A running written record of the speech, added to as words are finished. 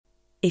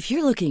If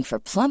you're looking for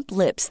plump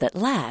lips that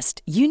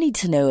last, you need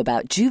to know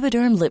about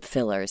Juvederm lip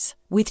fillers.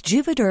 With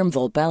Juvederm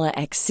Volbella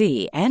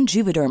XC and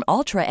Juvederm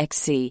Ultra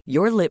XC,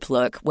 your lip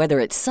look, whether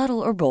it's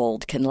subtle or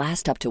bold, can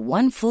last up to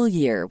 1 full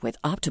year with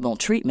optimal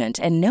treatment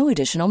and no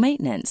additional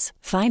maintenance.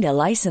 Find a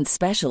licensed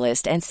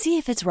specialist and see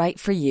if it's right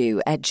for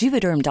you at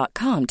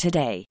Juvederm.com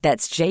today.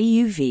 That's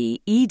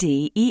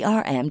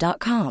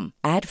JUVEDERM.com.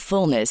 Add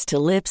fullness to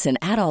lips in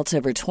adults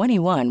over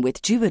 21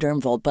 with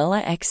Juvederm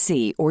Volbella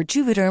XC or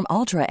Juvederm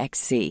Ultra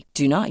XC.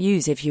 Do not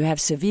use if you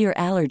have severe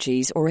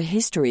allergies or a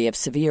history of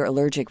severe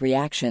allergic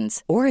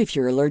reactions, or if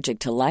you're allergic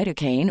to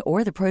lidocaine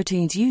or the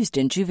proteins used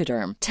in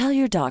Juvederm. Tell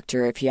your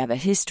doctor if you have a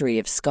history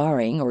of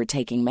scarring or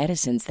taking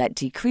medicines that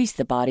decrease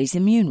the body's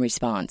immune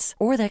response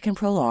or that can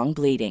prolong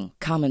bleeding.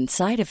 Common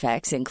side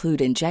effects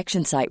include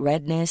injection site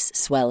redness,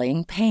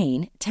 swelling,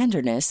 pain,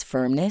 tenderness,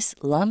 firmness,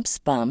 lumps,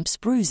 bumps,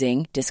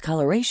 bruising,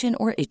 discoloration,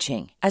 or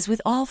itching. As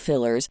with all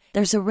fillers,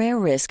 there's a rare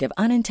risk of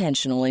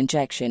unintentional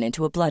injection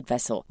into a blood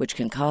vessel, which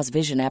can cause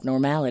vision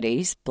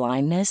abnormalities,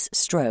 blindness,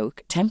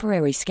 stroke,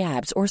 temporary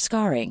scabs, or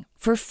scarring.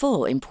 For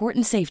full,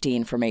 important safety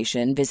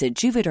information, visit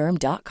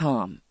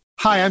Juvederm.com.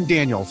 Hi, I'm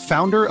Daniel,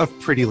 founder of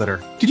Pretty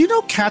Litter. Did you know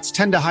cats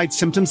tend to hide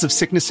symptoms of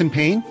sickness and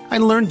pain? I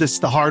learned this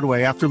the hard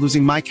way after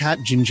losing my cat,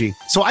 Gingy.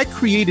 So I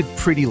created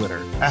Pretty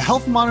Litter, a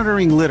health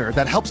monitoring litter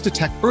that helps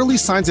detect early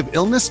signs of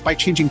illness by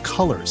changing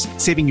colors,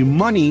 saving you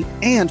money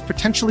and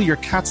potentially your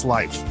cat's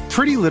life.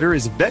 Pretty Litter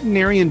is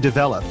veterinarian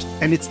developed,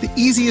 and it's the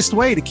easiest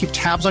way to keep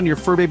tabs on your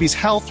fur baby's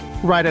health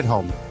right at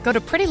home. Go to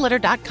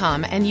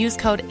prettylitter.com and use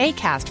code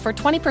ACAST for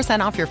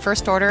 20% off your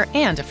first order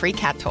and a free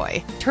cat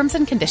toy. Terms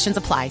and conditions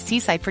apply. See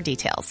site for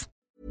details.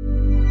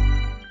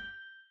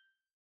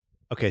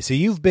 Okay, so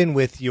you've been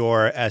with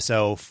your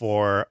SO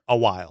for a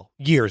while,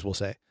 years, we'll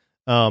say,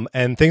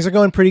 and things are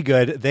going pretty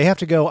good. They have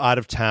to go out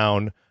of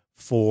town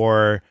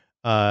for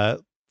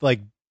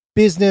like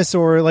business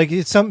or like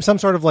some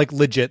sort of like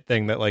legit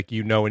thing that like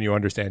and you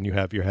understand, you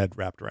have your head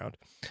wrapped around.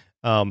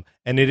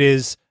 And it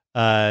is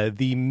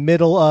the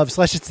middle of /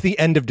 it's the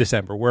end of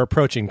December. We're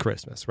approaching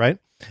Christmas, right?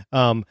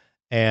 And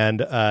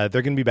they're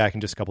going to be back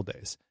in just a couple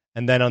days.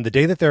 And then on the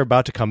day that they're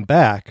about to come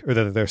back, or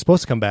that they're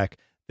supposed to come back,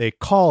 they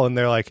call and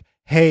they're like,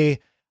 hey,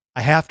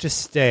 I have to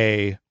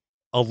stay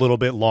a little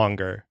bit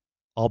longer.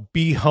 I'll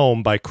be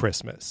home by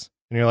Christmas.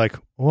 And you're like,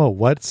 whoa,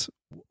 what?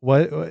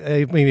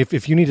 I mean,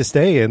 if you need to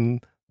stay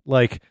and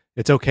like,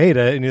 it's okay to,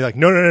 and you're like,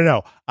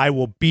 no. I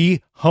will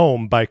be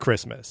home by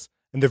Christmas.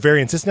 And they're very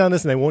insistent on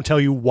this and they won't tell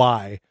you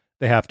why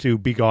they have to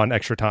be gone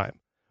extra time.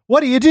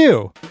 What do you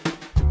do?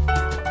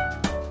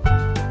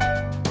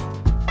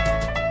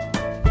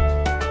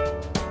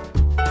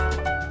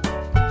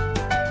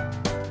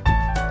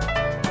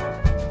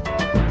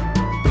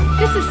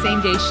 This is Same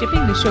Day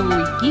Shipping, the show where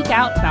we geek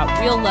out about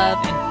real love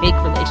and fake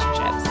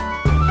relationships.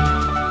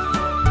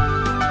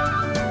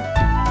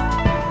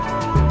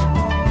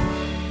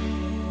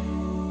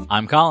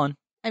 I'm Colin.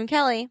 I'm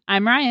Kelly.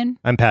 I'm Ryan.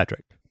 I'm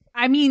Patrick.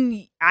 I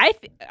mean,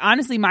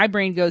 honestly, my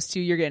brain goes to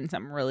you're getting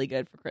something really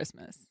good for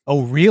Christmas.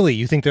 Oh, really?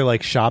 You think they're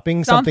like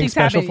shopping something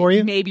special happening. for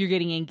you? Maybe you're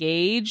getting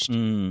engaged.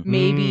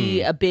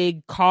 Maybe a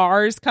big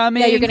car's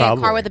coming. Yeah, you're getting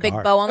Probably a car with a big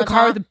bow on the a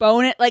car top. with a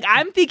bow in it. Like,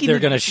 I'm thinking They're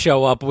going to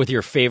show up with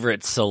your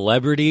favorite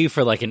celebrity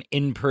for like an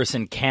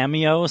in-person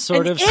cameo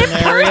sort of in-person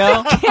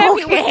scenario.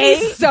 cameo would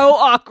be so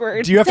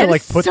awkward. Do you have to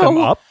like put them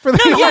up for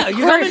that? Yeah,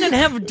 you come in and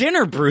have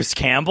dinner, Bruce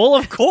Campbell,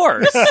 of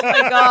course. Oh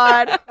my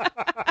god.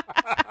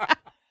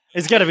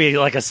 It's got to be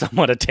like a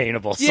somewhat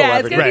attainable Yeah,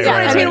 it's celebrity. gonna be Right, right, somewhat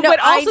right. attainable, but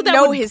also I that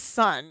know would, his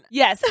son.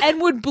 yes,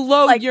 and would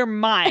blow your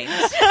mind.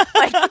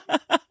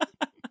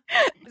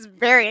 It's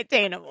very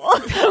attainable.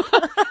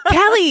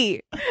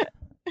 Kelly,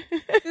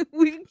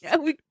 we're we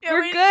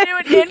good. do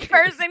an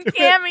in-person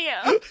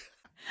cameo.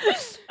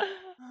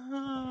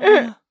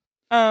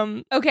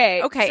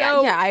 Okay. Okay.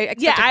 So, I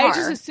expect yeah, a I car.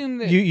 just assume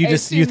that You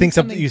think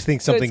something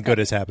good's good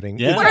is happening.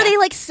 Yeah. What are they,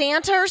 like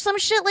Santa or some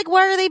shit? Like,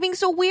 why are they being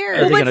so weird?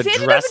 Are they But gonna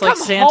Santa dress doesn't like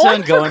come Santa home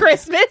and go for in-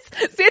 Christmas.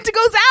 Santa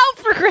goes out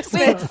for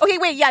Christmas. Okay,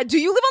 wait, yeah. Do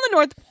you live on the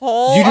North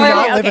Pole? You do Oh,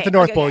 not okay, live at the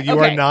North Pole. You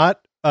okay. are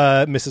not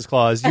Mrs.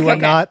 Claus. You are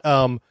Okay. not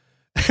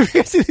have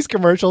you seen these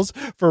commercials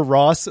for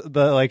Ross,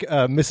 the like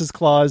Mrs.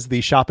 Claus,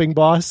 the shopping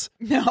boss?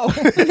 No.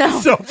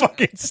 So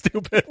fucking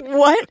stupid.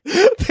 What?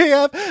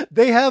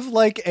 They have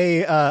like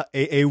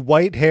a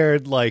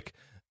white-haired like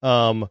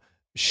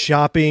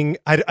shopping.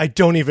 I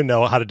don't even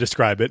know how to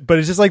describe it, but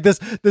it's just like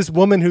this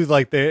woman who's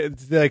like they're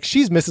like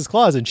she's Mrs.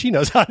 Claus and she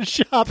knows how to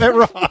shop at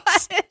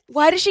Ross.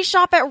 Why does she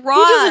shop at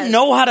Ross? Who doesn't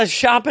know how to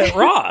shop at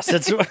Ross?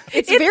 It's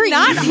It's very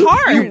not easy.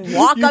 hard. You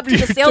walk up to the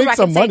you sales take rack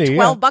some and say money,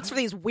 yeah. $12 for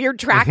these weird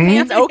track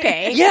pants.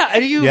 Okay. Yeah,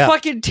 and you Yeah.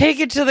 fucking take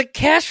it to the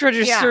cash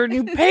register Yeah. and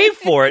you pay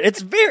for it.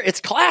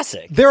 It's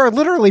classic. There are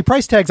literally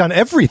price tags on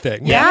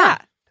everything. Yeah.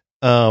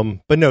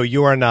 But no,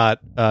 you are not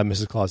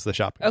Mrs. Claus, the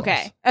shopping boss.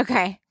 Okay.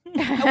 Okay.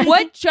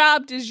 What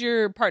job does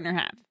your partner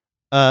have?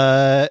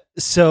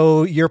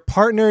 So your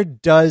partner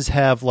does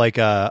have like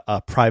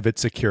a private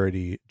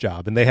security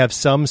job, and they have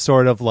some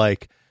sort of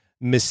like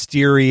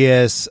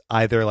mysterious,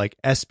 either like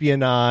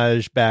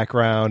espionage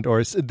background,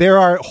 or there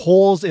are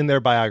holes in their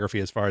biography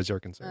as far as you're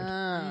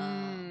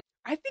concerned.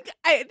 I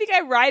think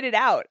I ride it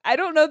out. I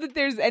don't know that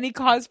there's any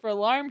cause for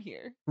alarm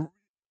here.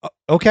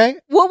 Okay.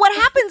 Well, what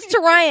happens to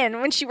Ryan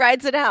when she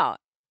rides it out?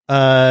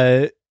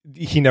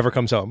 He never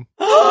comes home.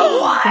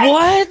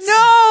 What?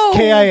 No.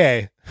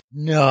 KIA.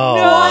 No.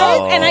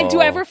 What? And do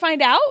I ever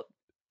find out?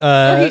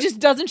 Or he just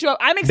doesn't show up?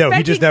 I'm expecting. No,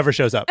 he just never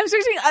shows up. I'm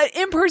expecting an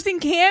in-person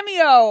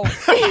cameo.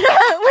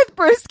 With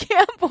Bruce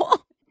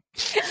Campbell.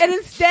 And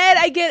instead,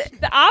 I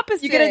get the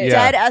opposite. You get a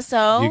dead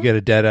SO. You get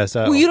a dead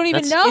SO. Well, you don't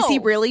even know. Is he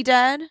really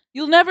dead?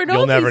 You'll never know.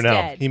 You'll if never he's know.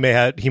 Dead. He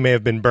may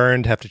have been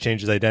burned. Have to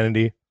change his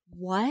identity.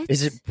 What?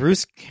 Is it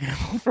Bruce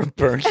Campbell from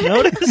Burn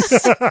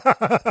Notice?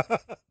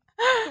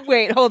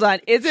 Wait, hold on.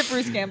 Is it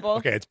Bruce Campbell?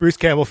 Okay, it's Bruce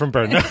Campbell from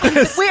Burn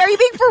Notice. Wait, are you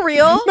being for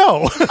real?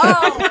 No.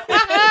 Oh.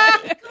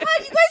 God,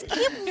 you guys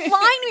keep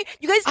lying to me.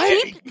 You guys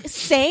keep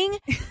saying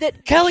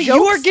that Kelly,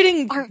 you are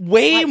getting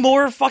way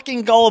more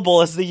fucking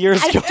gullible as the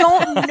years go. I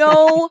don't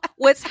know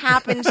what's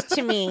happened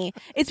to me.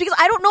 It's because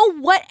I don't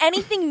know what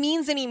anything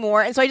means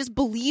anymore, and so I just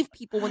believe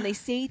people when they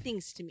say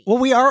things to me. Well,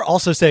 we are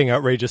also saying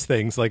outrageous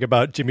things like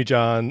about Jimmy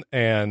John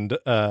and Will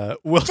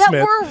That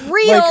Smith. were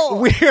real.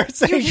 Like, we are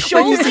saying You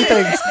showed crazy me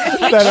things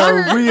that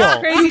are real.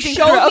 Crazy things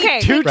are-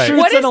 okay. Two Right.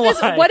 truths What is and a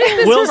this? lie. What is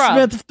this Will from?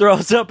 Smith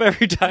throws up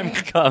every time he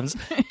comes.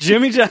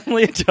 Jimmy John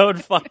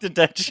Leotode fucked a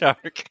dead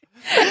shark.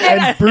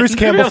 And Bruce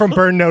Campbell from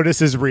Burn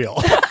Notice is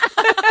real.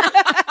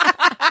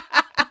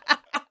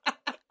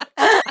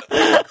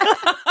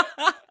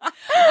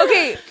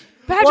 Okay,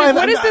 Patrick, Well,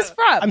 what is this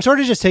from? I'm sort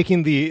of just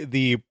taking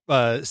the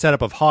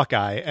setup of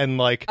Hawkeye and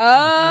like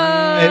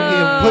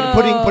and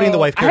putting the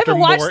wife I character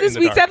haven't watched more this in the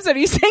week's dark. episode. Are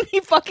you saying he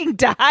fucking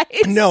dies?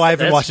 No, I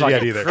haven't That's watched it yet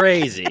fucking either.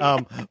 crazy.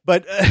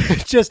 But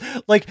just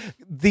like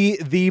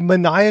the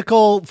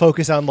maniacal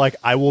focus on like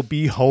I will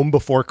be home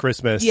before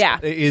Christmas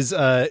is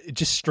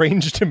just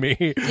strange to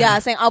me. Yeah,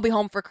 saying I'll be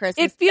home for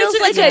Christmas. It feels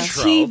like a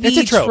TV It's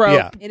a trope,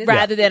 yeah. It is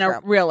rather a than a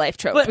trope. real life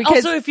trope. But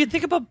because also, if you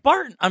think about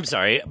Barton, I'm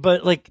sorry,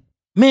 but like,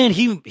 man,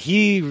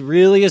 he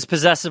really is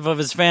possessive of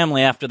his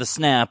family after the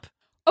snap.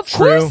 of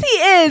True. course he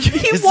is. He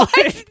It's was.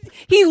 like-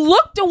 He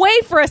looked away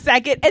for a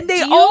second, and they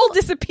Do you- all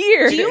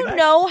disappeared. Do you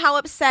know how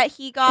upset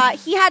he got?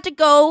 He had to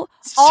go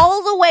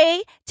all the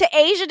way to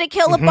Asia to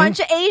kill a bunch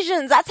of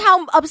Asians. That's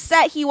how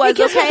upset he was.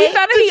 Because Okay, we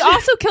found out he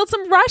also killed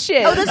some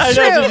Russians. Oh, that's I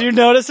true. know. Did you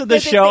notice in the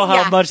show how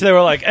yeah. much they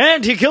were like,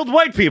 and he killed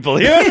white people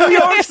here in New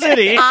York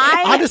City?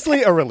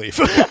 Honestly, a relief.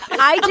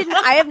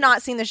 I have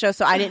not seen the show,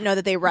 so I didn't know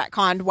that they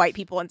retconned white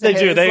people into They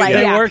his, do. They like,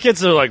 Yeah. work it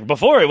so like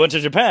before he went to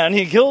Japan,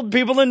 he killed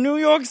people in New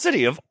York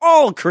City of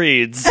all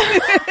creeds.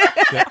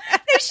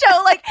 They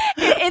show like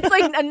it's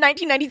like a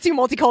 1992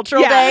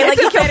 multicultural Yeah, day. Like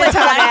it's he a kills like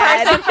Benetton one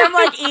ad. person from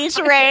like each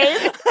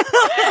race.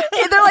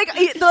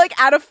 they're like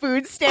at a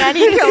food stand.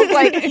 He kills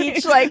like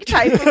each like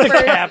type of person.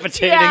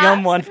 Decapitating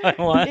them one by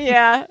one.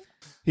 Yeah.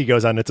 He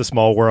goes on It's a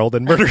Small World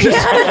and murders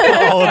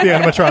all of the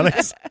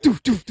animatronics.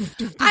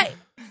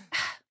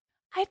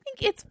 I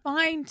think it's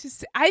fine to.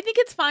 I think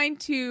it's fine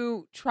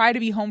to try to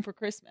be home for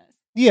Christmas.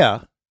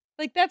 Yeah.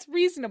 Like that's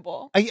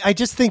reasonable. I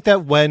just think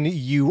that when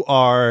you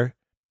are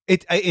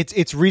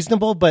it's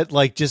reasonable, but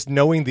like just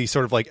knowing the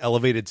sort of like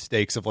elevated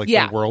stakes of like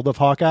Yeah. the world of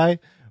Hawkeye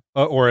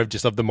or of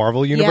just of the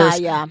Marvel universe,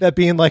 yeah. that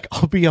being like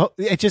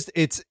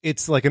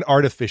it's like an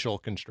artificial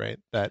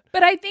constraint that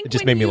But I think it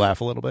just when made me you-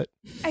 laugh a little bit.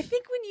 I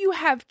think when you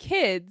have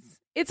kids,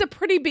 it's a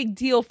pretty big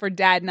deal for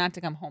dad not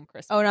to come home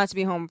Christmas. Oh, not to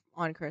be home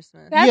on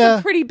Christmas. That's Yeah.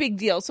 a pretty big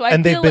deal. So I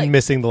And they've feel been like,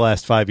 missing the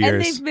last 5 and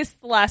years. they've missed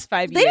the last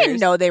 5 They years. didn't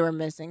know they were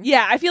missing.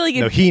 Yeah, I feel like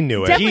No, it he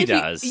knew it. definitely He if you-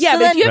 does. Yeah, So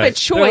but if then- you have a Right.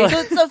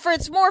 choice, So for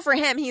it's more for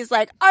him. He's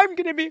like, I'm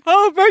gonna be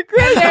home for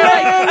Christmas.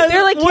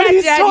 they're like, when yeah,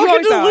 he's Dad, you talking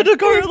always to are. Linda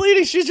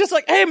Cardellini, she's just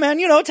like, "Hey, man,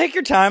 take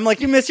your time.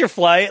 Like, you miss your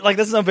flight. Like,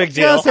 this is no big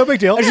deal. Yeah, it's no big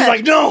deal. And she's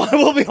like, "No, I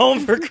will be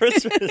home for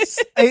Christmas."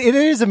 It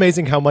is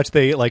amazing how much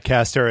they like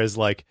cast her as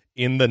like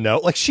in the know.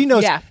 Like she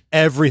knows Yeah.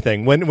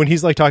 everything. When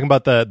he's like talking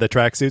about the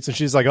tracksuits and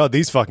she's like, "Oh,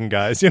 these fucking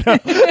guys," you know.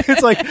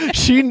 It's like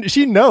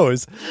she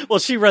knows. Well,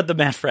 she read the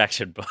Matt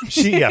Fraction book.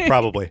 Yeah,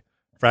 probably.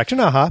 Fraction,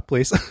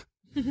 please.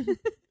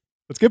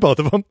 Let's get both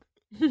of them.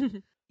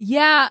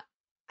 Yeah,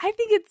 I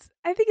think it's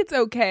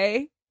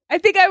okay. I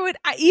think I would,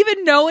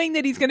 even knowing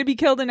that he's going to be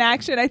killed in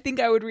action, I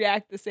think I would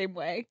react the same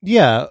way.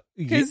 Yeah.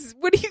 Because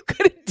what are you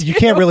going to do? You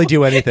can't really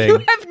do anything. You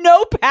have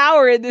no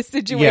power in this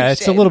situation. Yeah,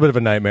 it's a little bit of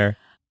a nightmare.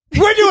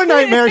 We're doing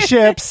nightmare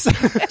ships.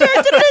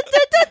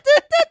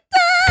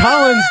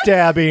 Colin's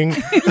dabbing.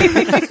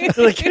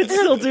 The kids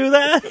still do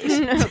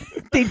that?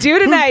 They do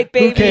tonight,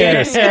 baby.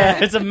 cares?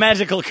 Yeah, it's a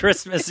magical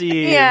Christmas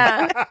Eve.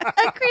 Yeah,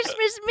 a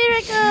Christmas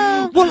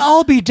miracle. We'll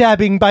all be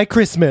dabbing by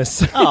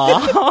Christmas.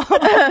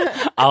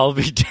 Aw. I'll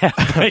be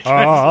dabbing.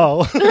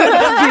 Oh.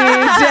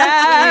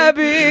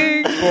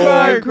 Dabbing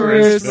for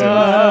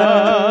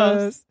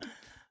Christmas.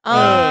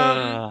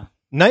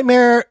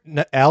 Nightmare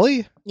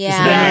Alley? Yeah.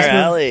 Nightmare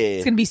Alley.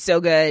 It's going to be so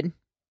good.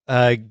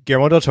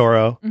 Guillermo del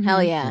Toro.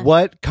 Hell yeah.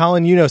 What,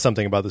 Colin, you know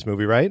something about this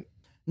movie, right?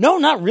 No,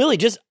 not really.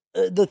 Just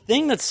the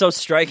thing that's so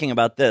striking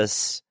about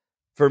this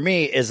for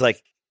me is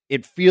like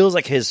it feels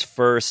like his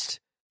first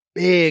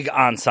big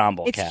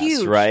ensemble It's cast,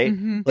 huge. right?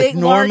 Mhm. Like Big,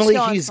 normally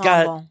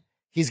large-scale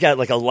he's got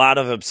like a lot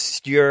of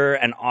obscure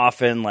and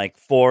often like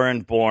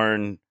foreign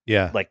born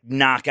Yeah. like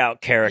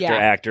knockout character Yeah.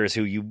 actors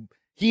who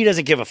he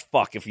doesn't give a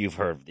fuck if you've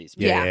heard of these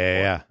people.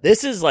 Yeah.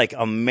 This is like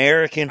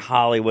American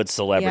Hollywood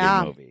celebrity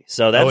Yeah. movie.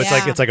 So that's Oh,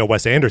 it's like a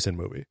Wes Anderson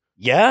movie.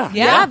 yeah.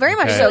 Yeah, very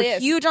much Okay. so. It really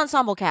is. Huge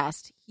ensemble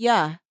cast.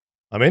 Yeah.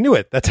 I'm into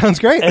it. That sounds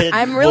great. And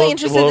I'm really we'll-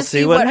 interested we'll to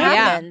see what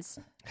happens.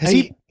 Has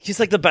he? He's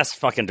like the best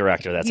fucking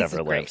director that's He's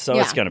ever great. lived. So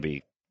Yeah. it's going to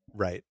be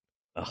Right.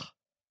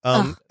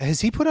 Ugh. Has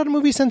he put out a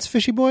movie since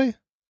Fishy Boy?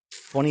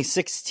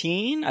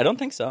 2016? I don't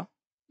think so.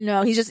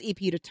 No, he's just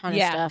EP'd a ton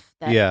Yeah. of stuff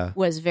that Yeah.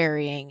 was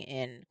varying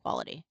in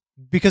quality.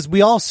 Because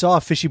we all saw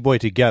Fishy Boy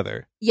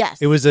together.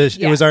 Yes. It was it was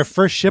Yes. our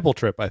first Shibble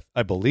trip,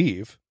 I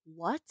believe.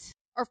 What?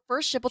 Our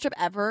first Shibble trip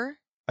ever?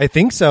 I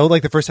think so.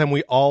 Like the first time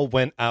we all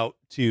went out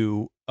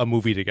to a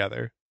movie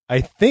together,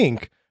 I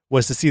think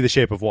was to see The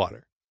Shape of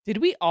Water. Did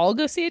we all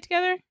go see it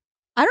together?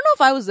 I don't know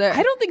if I was there.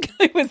 I don't think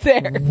Kelly was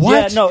there. What?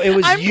 Yeah, no, it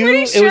was I'm you.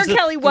 pretty it sure was the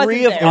Kelly wasn't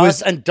three of there. It us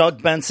was- and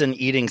Doug Benson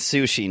eating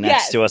sushi next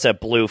Yes. to us at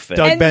Bluefin.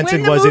 Doug And Benson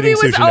when the was movie eating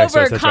was sushi next to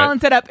over, us, that's Colin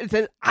right. set up and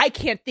said, "I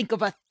can't think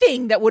of a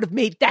thing that would have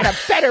made that a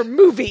better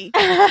movie,"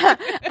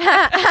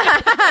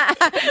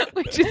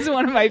 which is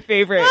one of my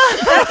favorites.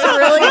 That's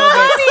really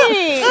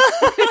funny.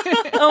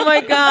 Oh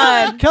my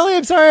god. Kelly,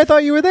 I'm sorry, I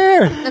thought you were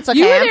there. That's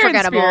You okay. were I'm there in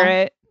forgettable.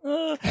 spirit.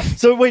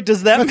 So wait,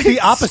 does that That's make the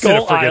opposite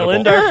Skull of forgettable.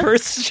 Island our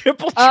first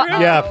Shibble trip?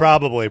 Yeah,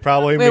 probably.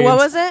 Probably. Wait, means what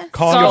was it?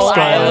 Kong Skull of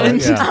Skull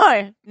Island.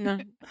 Island.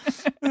 Oh,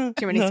 no.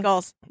 Too many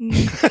skulls.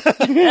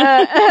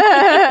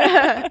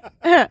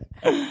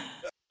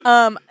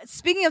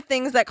 Speaking of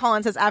things that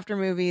Colin says after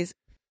movies,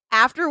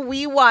 after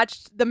we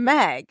watched The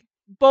Meg,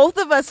 both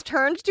of us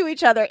turned to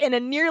each other in a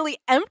nearly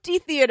empty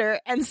theater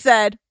and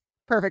said,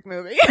 "Perfect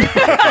movie."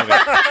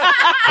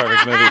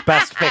 Perfect movie.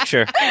 Best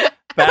picture.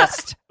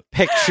 Best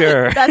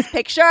picture. Best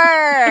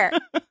picture.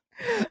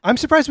 I'm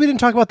surprised we didn't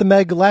talk about The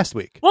Meg last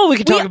week. Well, we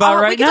can talk about it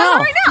we right can now.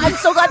 talk about it right now. I'm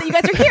so glad that you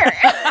guys are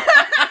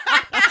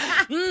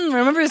here.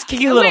 Remember his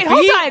kicky little Wait, feet?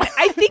 hold on.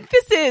 I think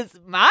this is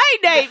my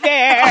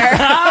nightmare.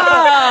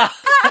 Ah!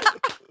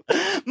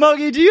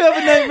 Mogi, do you have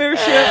a nightmare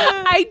ship?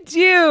 I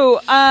do.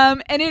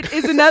 And it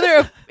is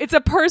it's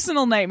a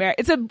personal nightmare.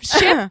 It's a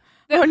ship.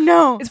 Oh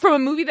no. It's from a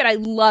movie that I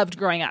loved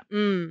growing up.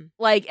 Mm.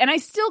 Like, and I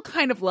still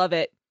kind of love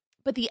it,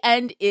 but the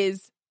end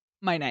is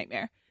my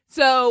nightmare.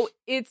 So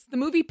it's the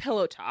movie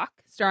Pillow Talk,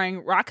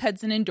 starring Rock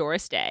Hudson and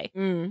Doris Day.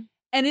 Mm.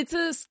 And it's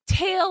a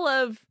tale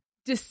of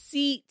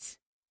deceit,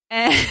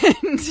 and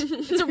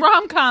it's a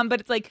rom-com, but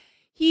it's like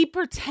he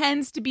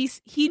pretends to be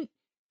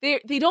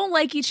they don't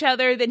like each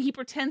other, then he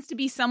pretends to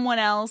be someone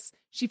else.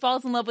 She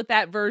falls in love with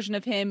that version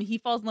of him. He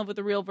falls in love with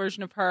the real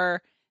version of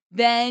her.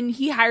 Then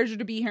he hires her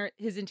to be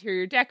his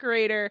interior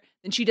decorator.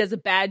 Then she does a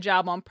bad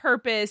job on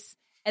purpose,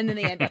 and then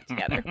they end up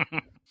together.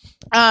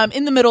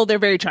 In the middle, they're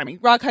very charming.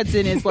 Rock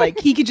Hudson is like,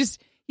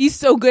 he's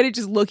so good at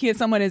just looking at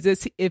someone as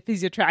if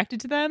he's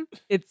attracted to them.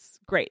 It's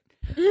great.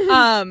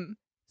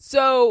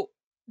 So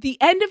the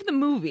end of the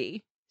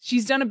movie,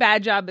 she's done a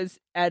bad job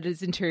at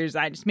his interior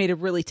design, just made a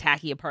really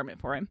tacky apartment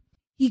for him.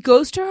 He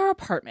goes to her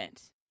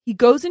apartment. He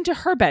goes into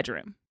her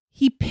bedroom.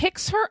 He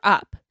picks her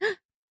up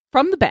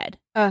from the bed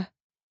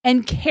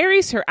and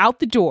carries her out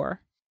the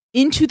door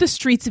into the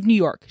streets of New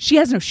York. She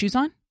has no shoes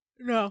on.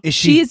 No. Is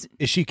She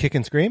she kick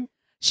and scream?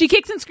 She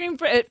kicks and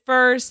screams at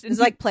first. And It's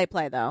like play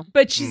though.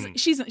 but she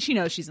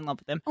knows she's in love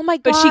with him. Oh my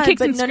god. But she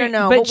kicks and no, screams.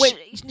 no. But But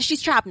wait,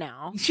 she's trapped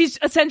now. She's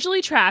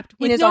essentially trapped In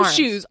with his no arms.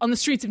 shoes on the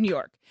streets of New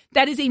York.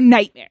 That is a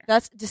nightmare.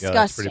 That's Yeah, disgusting.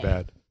 that's pretty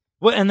bad.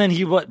 What? And then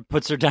he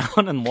puts her down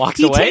and walks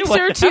He away. takes What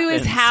her to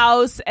his happens?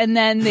 house, and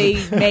then they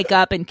make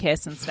up and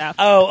kiss and stuff.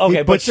 Oh, okay.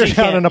 He but puts her she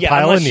down can't- on a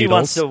pile unless of she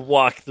wants needles. to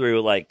walk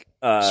through like.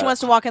 She wants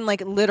to walk in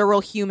like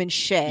literal human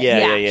shit.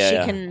 Yeah.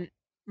 She can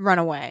run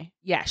away.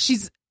 Yeah,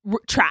 she's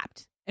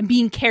trapped and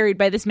being carried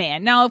by this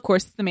man. Now, of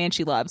course, it's the man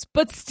she loves,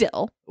 but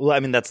still. Well, I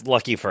mean, that's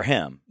lucky for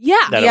him. Yeah.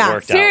 That Yeah, it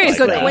worked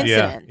seriously. out like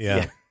that. Coincidence.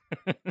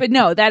 Yeah. But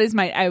no,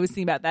 I was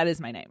thinking about that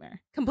is my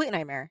nightmare. Complete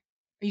nightmare.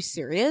 Are you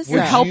serious? Would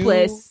You're you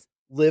helpless.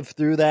 live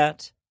through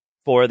that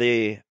for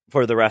the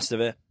rest of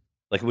it?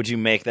 Like, would you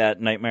make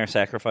that nightmare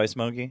sacrifice,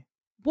 Mogi?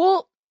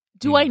 Well,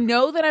 do I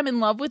know that I'm in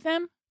love with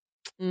him?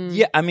 Mm.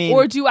 Yeah, I mean,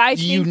 Or do I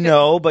think you that-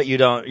 know, but you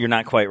don't. You're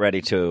not quite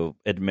ready to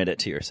admit it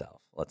to yourself.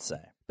 Let's say.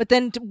 But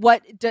then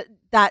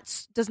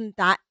doesn't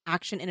that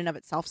action in and of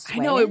itself sway? I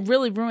know it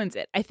really ruins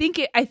it. I think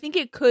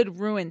it could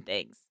ruin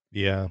things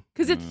Yeah.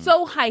 because it's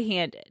so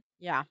high-handed.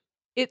 Yeah.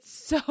 It's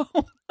so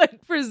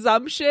like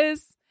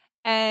presumptuous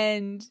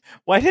and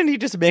Why didn't he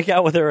just make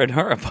out with her in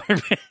her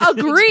apartment?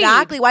 agreed.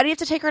 Exactly. Why do you have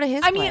to take her to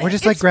his I mean, place? Or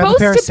just It's like grab a supposed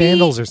pair of to be-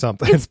 sandals or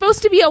something. It's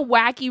supposed to be a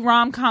wacky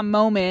rom-com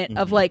moment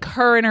of Mhm. like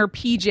her in her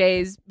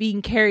PJs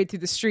being carried through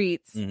the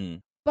streets, Mm-hmm.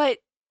 but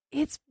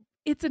it's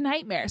a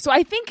nightmare. So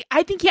I think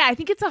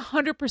it's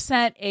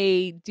 100%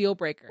 a deal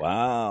breaker.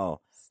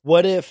 Wow.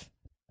 What if?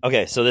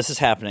 Okay, so this is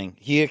happening.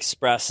 He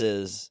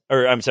expresses,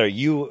 or I'm sorry,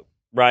 you,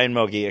 Ryan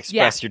Mogi,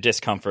 express your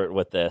discomfort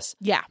with this,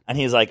 Yeah. and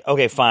he's like,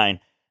 "Okay, fine.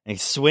 and he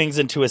swings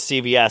into a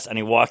CVS and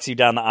he walks you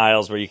down the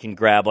aisles where you can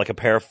grab like a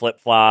pair of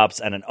flip-flops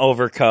and an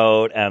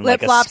overcoat and like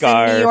a Flip-flops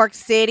scarf. in New York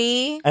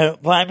City. Well,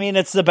 I mean,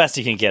 it's the best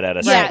you can get at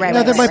a Yeah, store.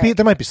 No,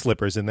 there might be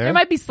slippers in there. There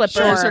might be slippers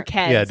Sure. or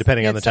Keds. Yeah,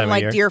 depending on the Get some time like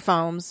of year. deer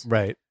foams.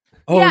 Right.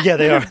 Oh, Yeah. yeah,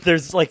 they are.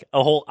 There's like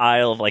a whole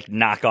aisle of like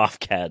knockoff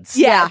Keds.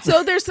 Yeah,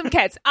 so there's some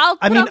Keds. I'll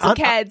put mean, out some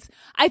Keds.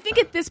 I think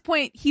at this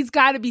point he's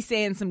got to be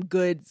saying some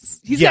goods.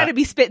 He's Yeah. got to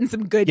be spitting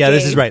some good. Yeah,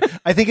 this game. is right.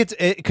 I think it's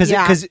because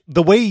Yeah.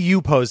 the way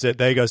you posed it,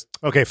 he goes,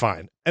 okay,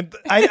 fine. And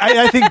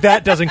I think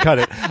that doesn't cut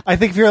it. I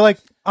think if you're like,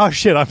 oh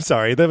shit, I'm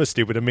sorry, that was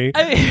stupid of me.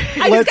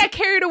 I just got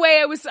carried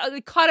away. I was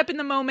caught up in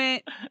the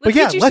moment. But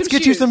yeah, let's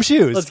get you some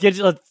shoes. Let's get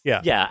you.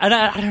 Yeah. And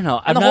I don't know.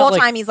 And I'm the not, whole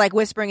like, time he's like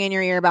whispering in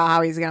your ear about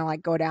how he's gonna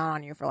like go down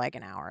on you for like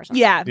an hour or something.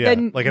 Yeah, Yeah,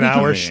 then like an we can-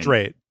 hour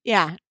straight.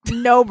 Yeah.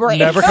 No break.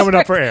 Never coming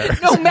up for air.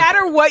 No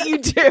matter what you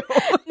do.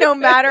 No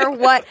matter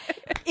what.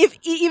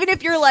 Even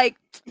if you're like,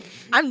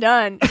 I'm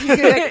done. You're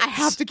like, I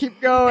have to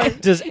keep going.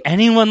 Does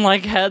anyone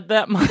like head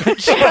that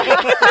much?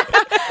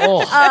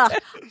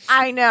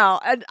 I know.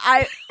 And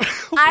I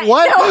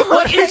What? know.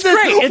 What is It's this?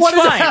 great. It's What is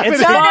fine. happening?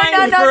 It's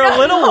fine for a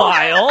little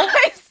while.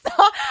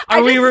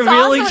 Are we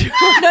revealing?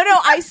 No.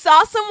 I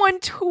saw someone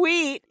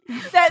tweet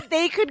that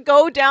they could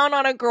go down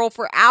on a girl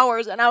for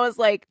hours, and I was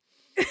like,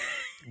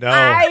 No.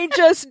 I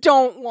just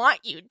don't want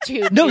you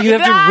to. No, do you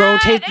have that.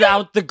 to rotate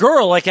out the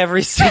girl like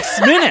every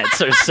 6 minutes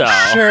or so.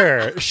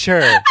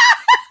 Sure.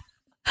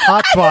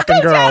 Hot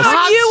swapping girls.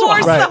 You or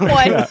Right.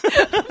 someone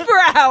for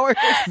hours.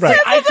 Right.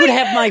 I could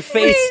have my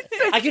face.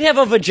 I could have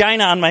a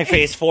vagina on my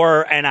face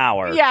for an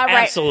hour. Yeah,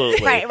 right.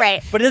 Absolutely.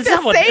 Right. But it's The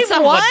not what, same it's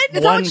not what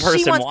That's not one what person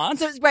she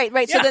wants. So, right.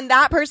 Yeah. So then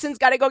that person's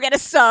got to go get a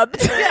sub.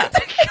 To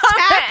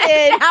Tap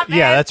in.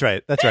 Yeah, that's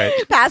right.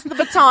 Pass the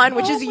baton,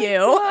 which is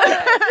you.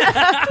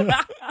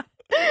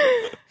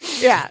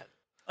 Yeah.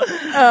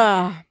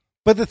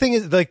 But the thing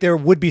is, like, there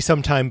would be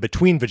some time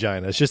between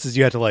vaginas, just as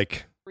you had to,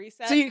 like,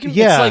 Reset. So you can.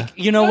 yeah. It's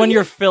like, when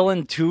you're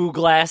filling 2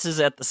 glasses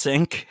at the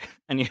sink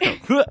and you Yeah.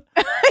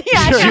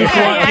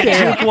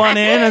 juke one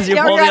in as you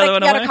Yeah, pull or the you're other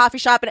at one a away. coffee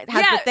shop and it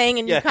has Yeah. the thing,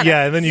 and you Yeah. kind of.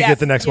 yeah, and then you Yes. get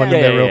the next one Yeah.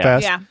 in there real Yeah.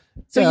 fast. Yeah.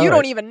 So Yeah, you right.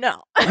 don't even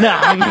know. No,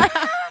 I'm,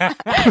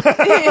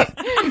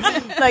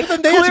 Like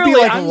Then they have to be, Clearly,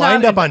 like, I'm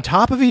lined not up on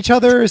top of each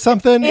other or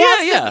something.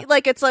 Yeah.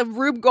 Like it's a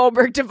Rube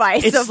Goldberg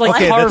device. It's of like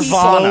Okay, that's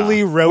Carvana,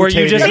 slowly where you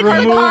rotating. just It's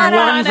remove like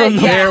one from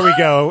the Carvana, There we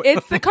go.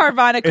 It's the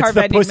Carvana It's car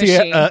the vending pussy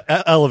machine.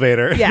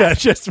 elevator Yes. that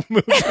just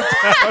moves it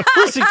down.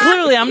 Listen,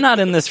 clearly I'm not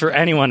in this for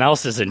anyone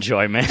else's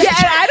enjoyment. Yeah,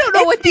 and I don't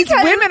know what these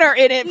women are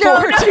in it for,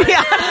 No. to be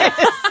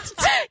honest.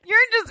 You're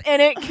just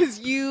in it because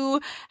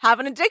you have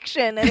an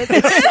addiction, and it's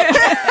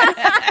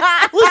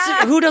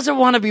Listen, who doesn't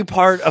want to be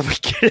part of a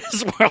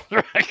Guinness World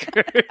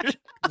Record?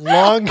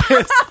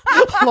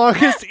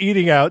 longest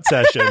eating out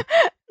session.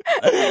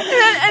 and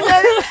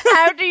then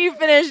after you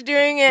finish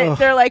doing it,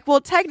 they're like, "Well,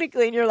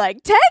 technically," and you're like,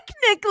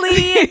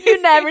 "Technically,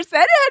 you never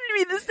said it had to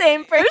be the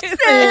same person."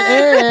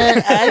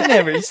 I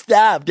never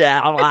stopped.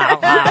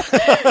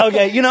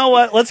 Okay, you know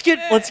what? Let's give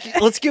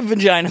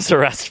vaginas a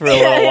rest for a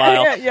little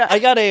while. Yeah. I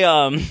got a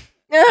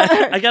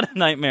I got a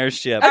nightmare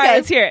ship. All right,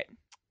 let's hear it.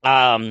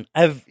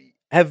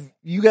 Have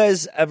you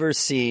guys ever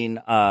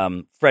seen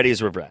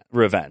Freddy's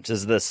Revenge? This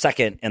is the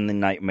second in the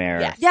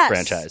Nightmare Yes.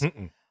 franchise.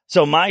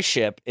 So my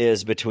ship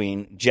is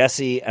between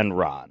Jesse and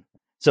Ron.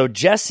 So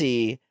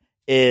Jesse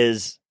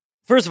is,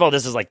 first of all,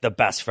 this is like the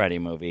best Freddy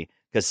movie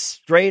because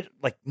straight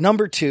like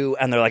number 2,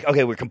 and they're like,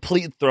 okay, we're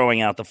completely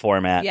throwing out the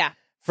format. Yeah.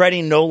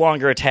 Freddy no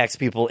longer attacks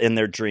people in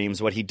their dreams.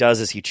 What he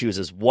does is he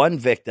chooses one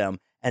victim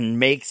and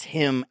makes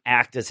him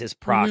act as his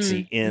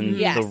proxy in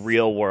Yes. the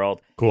real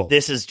world. Cool.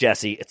 This is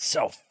Jesse. It's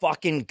so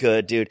fucking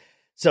good, dude.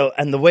 So,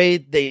 and the way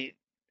they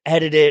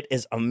edit it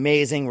is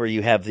amazing, where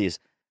you have these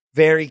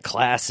very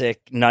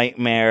classic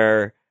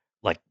Nightmare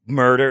like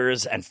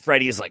murders, and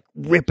Freddy's like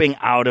ripping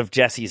out of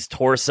Jesse's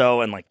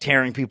torso and like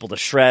tearing people to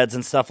shreds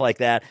and stuff like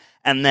that.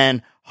 And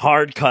then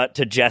hard cut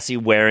to Jesse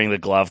wearing the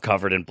glove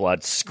covered in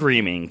blood,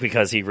 screaming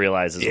because he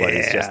realizes what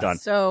he's just done.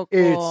 So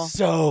cool. It's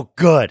so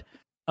good.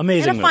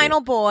 Amazing And a movie.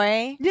 final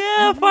boy.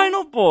 Yeah,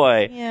 final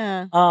boy.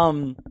 Yeah.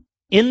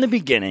 In the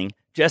beginning,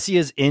 Jesse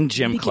is in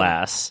gym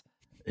class.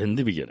 In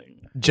the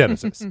beginning,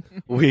 Genesis.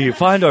 we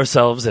find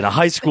ourselves in a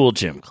high school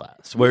gym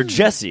class where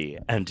Jesse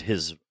and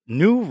his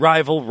new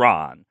rival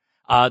Ron,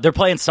 they're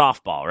playing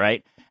softball,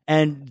 right?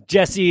 And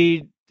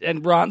Jesse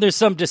and Ron, there's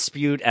some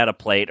dispute at a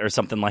plate or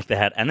something like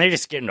that, and they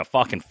just get in a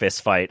fucking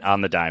fist fight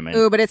on the diamond.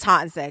 Ooh, but it's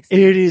hot and sexy.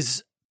 It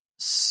is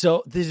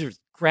so, these are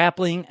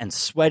grappling and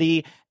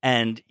sweaty,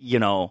 and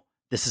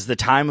this is the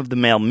time of the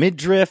male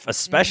midriff,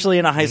 especially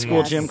in a high school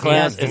Yes, gym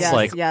class. yes, it's yes,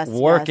 like yes,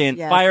 working,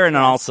 yes, firing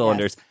on all yes,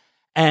 cylinders. yes.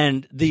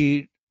 And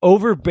the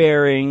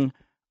overbearing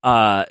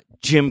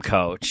gym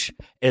coach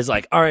is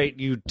like, all right,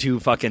 you two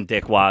fucking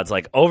dickwads,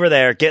 like over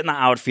there, get in the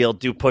outfield,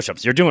 do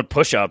push-ups. You're doing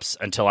push-ups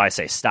until I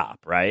say stop,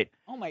 right?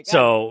 Oh my god.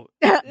 So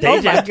Oh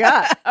my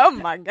god. Oh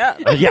my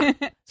god. yeah.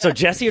 So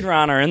Jesse and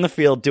Ron are in the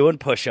field doing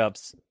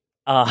push-ups.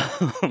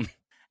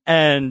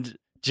 And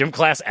gym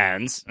class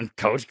ends, and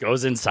coach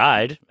goes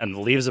inside and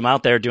leaves them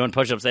out there doing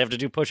push-ups. They have to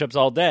do push-ups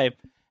all day.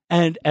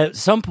 And at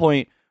some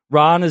point,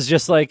 Ron is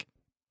just like,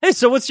 hey,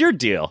 so what's your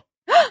deal?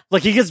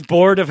 Like, he gets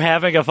bored of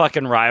having a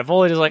fucking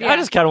rival. And he's like, I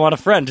just kind of want a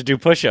friend to do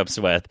push-ups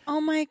with. Oh,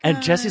 my God.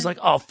 And Jesse's like,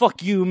 oh,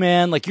 fuck you,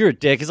 man. Like, you're a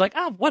dick. He's like,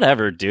 oh,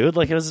 whatever, dude.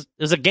 Like, it was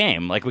a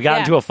game. Like, we got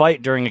into a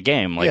fight during a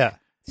game. Like, yeah.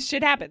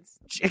 Shit happens.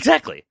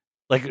 Exactly.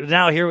 Like,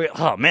 now here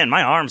oh, man,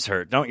 my arms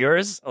hurt. Don't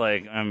yours?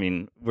 Like, I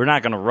mean, we're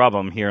not going to rub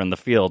them here in the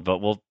field, but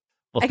we'll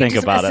think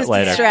about it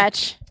later.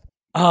 Stretch.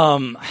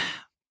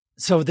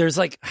 So there's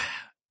like,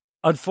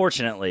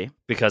 unfortunately,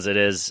 because it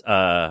is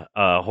a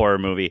horror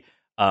movie,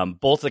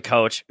 both the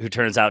coach, who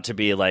turns out to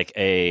be like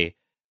a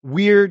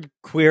weird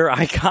queer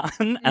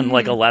icon and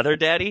like a leather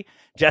daddy,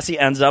 Jesse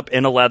ends up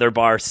in a leather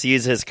bar,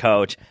 sees his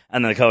coach,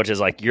 and then the coach is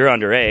like, you're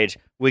underage.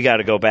 We got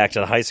to go back to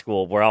the high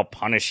school where I'll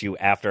punish you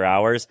after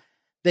hours.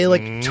 They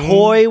like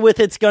toy with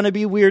it's going to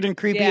be weird and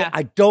creepy. Yeah.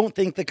 I don't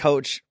think the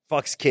coach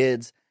fucks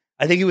kids.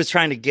 I think he was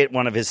trying to get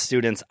one of his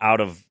students out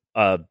of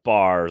a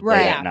bar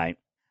late at night.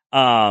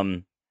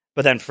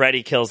 But then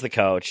Freddy kills the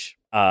coach.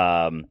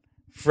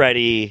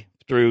 Freddy,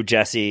 through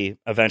Jesse,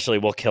 eventually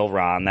will kill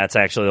Ron. That's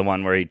actually the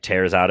one where he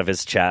tears out of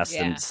his chest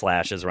and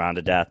slashes Ron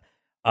to death.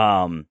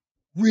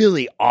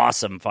 Really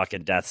awesome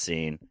fucking death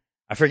scene.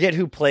 I forget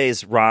who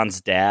plays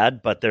Ron's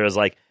dad, but there was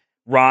like,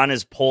 Ron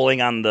is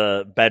pulling on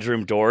the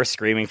bedroom door,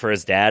 screaming for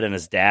his dad, and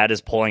his dad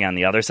is pulling on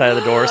the other side of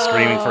the door,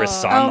 screaming for his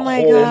son. Oh the my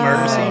whole God.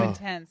 murder So scene.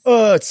 intense.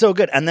 Oh, it's so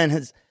good. And then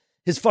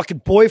his fucking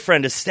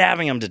boyfriend is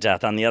stabbing him to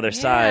death on the other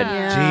side.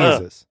 Yeah.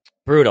 Jesus.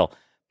 Brutal.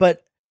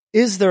 But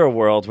is there a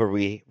world where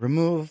we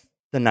remove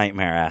the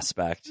nightmare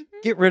aspect,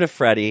 get rid of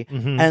Freddy,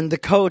 and the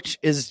coach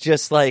is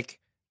just like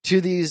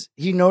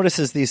he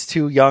notices these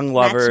two young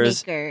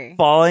lovers Matchmaker.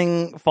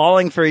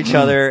 falling for each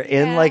other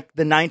in like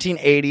the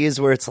 1980s,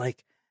 where it's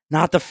like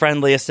not the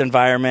friendliest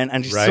environment,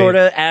 and he Right. sort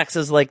of acts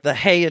as like the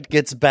hey, it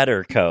gets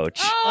better coach.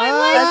 Oh, I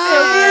like That's so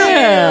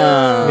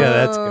that. cute. Yeah,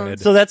 that's good.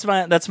 So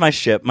that's my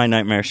ship, my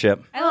nightmare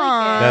ship. I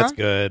like it. That's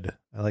good.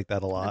 I like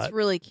that a lot. That's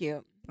really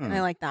cute.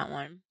 I like that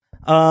one.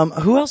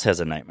 Who else has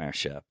a nightmare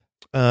ship?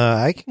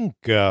 I can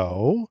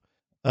go.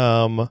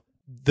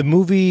 The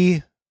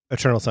movie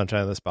Eternal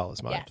Sunshine of the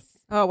Spotless Mind. Yes.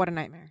 Oh, what a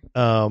nightmare.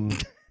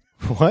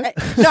 What?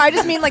 No, I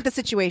just mean like the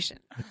situation.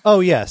 Oh,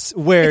 yes.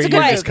 Where It's a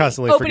you're good just movie.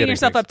 constantly Opening forgetting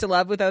yourself things. up to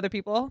love with other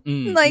people.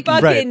 Like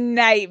Fucking Right.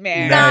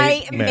 nightmare.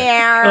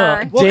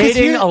 nightmare. Well, 'cause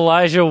Dating here-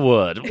 Elijah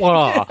Wood.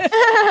 Wow.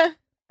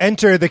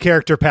 Enter the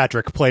character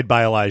Patrick, played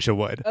by Elijah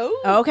Wood,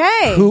 Oh.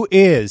 Okay. who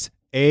is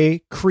a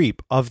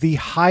creep of the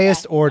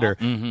highest order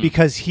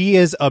because he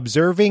is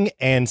observing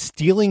and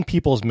stealing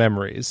people's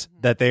memories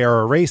that they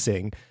are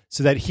erasing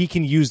so that he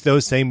can use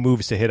those same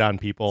moves to hit on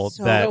people.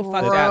 So that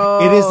fucked gross.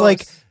 up. it is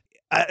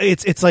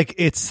like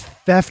it's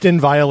theft and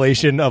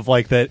violation of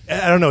like that.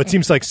 I don't know. It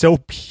seems like so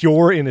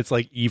pure in its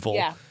like evil.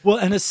 Yeah. Well,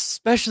 and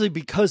especially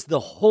because the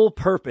whole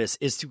purpose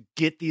is to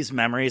get these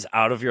memories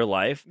out of your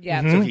life.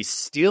 Yeah. Mm-hmm. So he's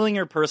stealing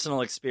your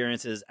personal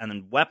experiences and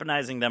then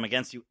weaponizing them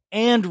against you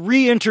and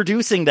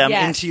reintroducing them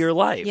Yes. into your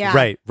life. Yeah.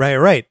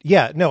 Right.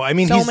 Yeah. No, I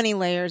mean So he's many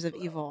layers of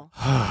evil.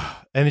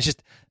 and it's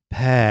just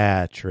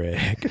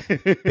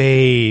Patrick,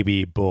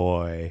 baby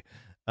boy.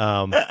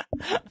 I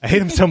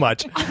hate him so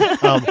much.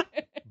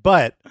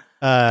 But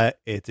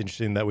it's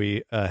interesting that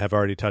we have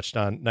already touched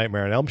on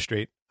Nightmare on Elm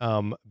Street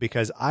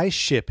because I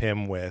ship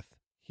him with,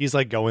 he's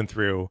like going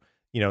through,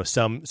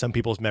 some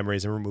people's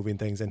memories and removing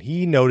things, and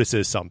he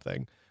notices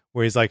something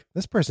where he's like,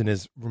 this person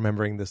is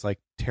remembering this like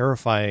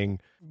terrifying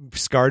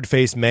scarred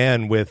faced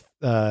man with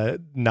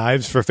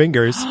knives for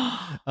fingers.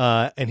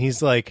 And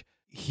he's like,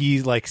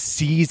 he like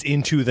sees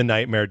into the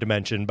nightmare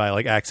dimension by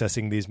like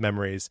accessing these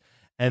memories.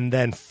 And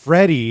then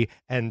Freddy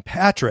and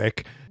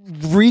Patrick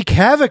wreak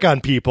havoc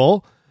on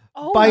people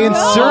by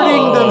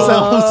inserting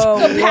themselves. So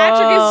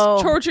Patrick Whoa.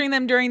 is torturing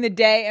them during the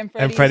day,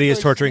 and Freddy is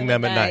torturing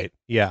them at night.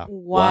 Yeah.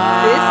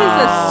 Wow. This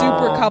is a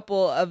super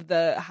couple of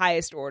the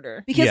highest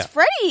order. Because Yeah.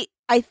 Freddy,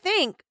 I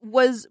think,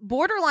 was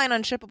borderline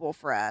unshippable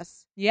for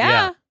us,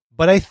 Yeah.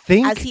 But I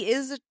think as he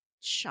is a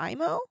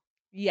Shimo.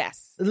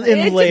 Yes. In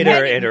It's later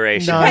depending-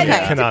 iterations. Non-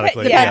 yeah.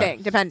 canonically. Yeah.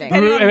 Depending.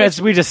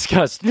 As we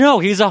discussed, no,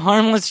 he's a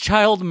harmless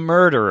child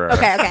murderer.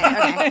 Okay.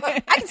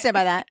 I can stand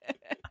by that.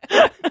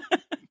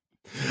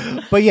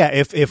 But yeah,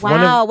 if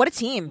Wow, what a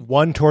team.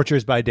 one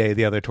tortures by day,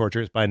 the other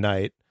tortures by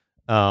night,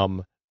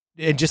 and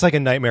just like a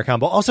nightmare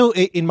combo. Also,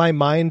 in my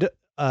mind,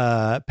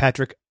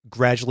 Patrick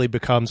gradually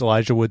becomes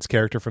Elijah Wood's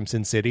character from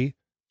Sin City.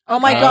 Oh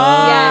my Yes.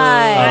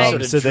 god.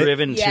 Sort of So that-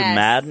 driven to Yes.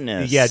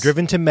 madness. Yeah,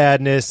 driven to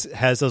madness,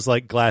 has those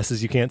like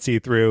glasses you can't see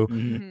through,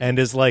 and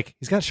is like,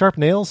 he's got sharp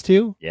nails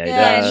too. Yeah, he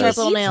Yeah, does. sharp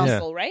little Eats nails.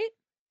 people, right?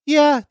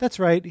 Yeah, that's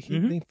right.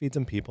 He feeds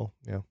them people.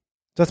 Yeah, so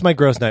that's my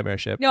gross nightmare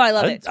ship. No, I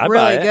love it. I buy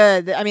Really it.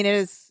 good. I mean, it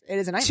is a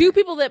nightmare. Two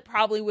people that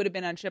probably would have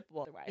been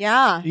unshippable otherwise.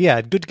 Yeah.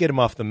 Yeah, good to get them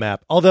off the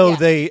map. Although Yeah.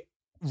 they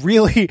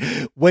really,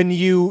 when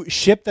you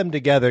ship them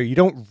together, you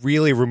don't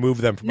really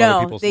remove them from other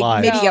No, people's they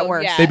lives. maybe No, get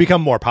worse. yeah. They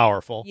become more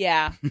powerful.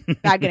 Yeah.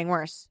 Bad getting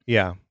worse.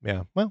 Yeah.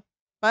 Well,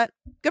 But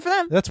good for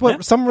them. that's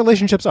what some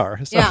relationships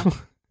are. So. Yeah.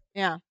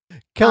 Yeah.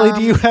 Kelly,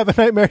 do you have a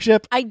nightmare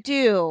ship? I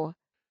do.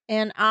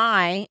 And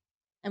I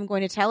am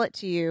going to tell it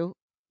to you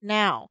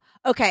now.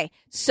 Okay.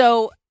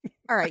 So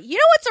All right. You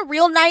know what's a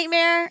real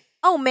nightmare?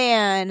 Oh,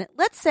 man.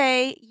 Let's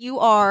say you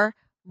are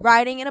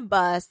riding in a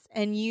bus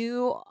and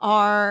you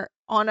are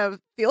on a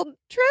field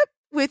trip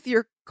with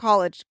your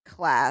college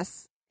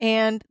class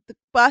and the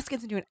bus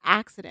gets into an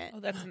accident.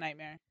 Oh, that's a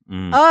nightmare.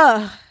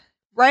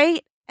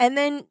 Right? And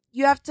then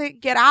you have to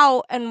get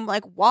out and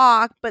like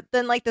walk, but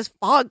then like this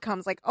fog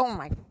comes, like, oh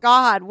my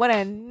God, what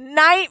a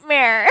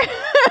nightmare.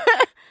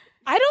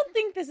 I don't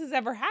think this has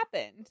ever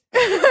happened.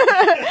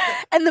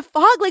 And the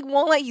fog like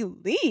won't let you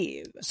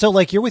leave. So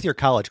like you're with your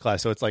college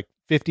class, so it's like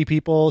 50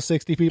 people,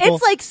 60 people?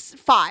 It's like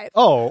 5.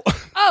 Oh.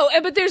 Oh,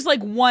 but there's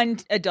like one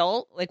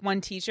adult, like one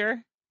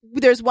teacher.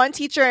 There's one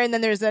teacher and then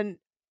there's a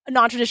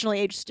non-traditionally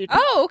aged student.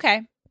 Oh,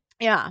 okay.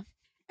 Yeah.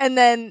 And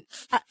then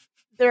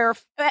there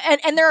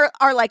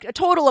are like a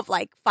total of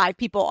like 5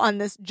 people on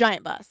this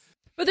giant bus.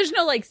 But there's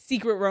no like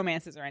secret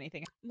romances or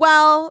anything.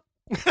 Well,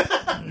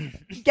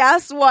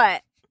 guess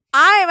what?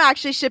 I'm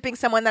actually shipping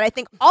someone that I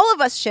think all of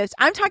us shipped.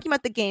 I'm talking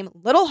about the game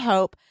Little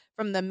Hope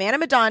from the Man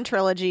of Medan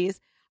trilogies,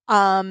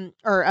 or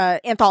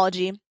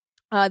anthology.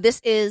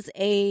 This is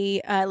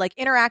a like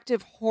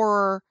interactive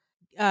horror,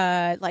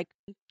 like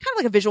kind of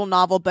like a visual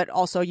novel, but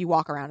also you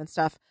walk around and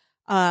stuff.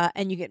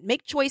 And you get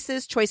make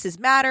choices. Choices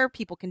matter.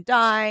 People can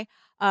die.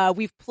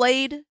 We've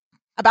played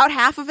about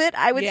half of it,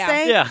 I would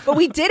say. Yeah. But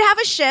we did have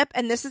a ship,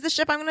 and this is the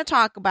ship I'm going to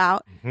talk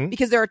about,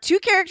 because there are 2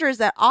 characters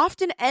that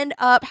often end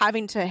up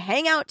having to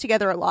hang out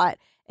together a lot,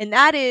 and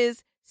that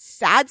is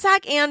Sad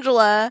Sack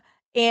Angela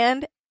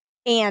and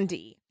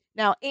Andy.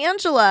 Now,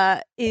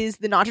 Angela is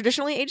the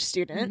non-traditionally aged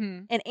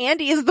student, and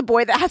Andy is the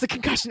boy that has a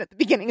concussion at the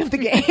beginning of the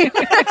game.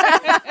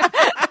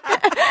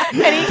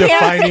 And he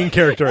Defining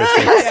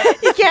characteristics.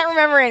 He can't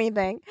remember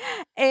anything.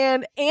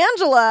 And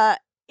Angela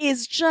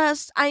is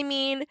just, I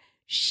mean,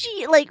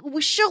 she'll like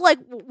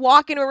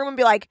walk into a room and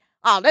be like,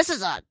 oh, this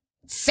is a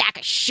sack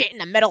of shit in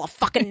the middle of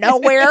fucking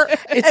nowhere.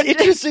 It's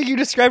interesting you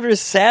described her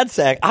as sad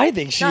sack. I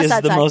think she Not is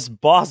sad the sack.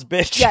 most boss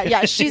bitch.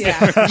 Yeah, she's not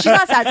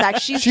sad sack.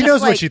 She She's just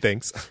knows like, what she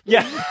thinks.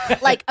 Yeah.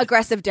 like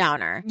aggressive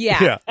downer.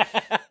 Yeah.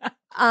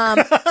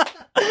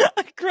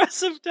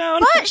 Aggressive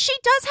down. But she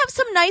does have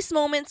some nice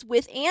moments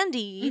with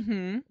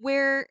Andy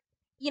where,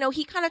 you know,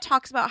 he kind of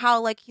talks about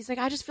how like, he's like,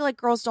 I just feel like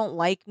girls don't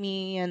like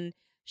me. And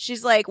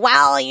she's like,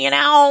 well, you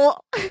know,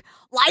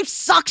 life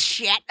sucks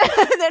shit.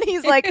 And then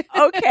he's like,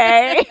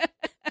 okay.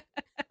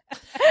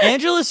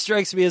 Angela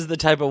strikes me as the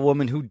type of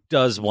woman who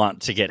does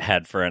want to get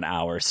head for an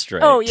hour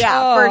straight. Oh,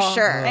 yeah, for Oh.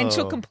 sure. And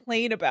she'll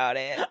complain about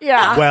it.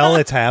 Yeah. Well,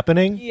 it's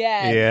happening.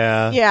 Yes.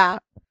 Yeah. Yeah.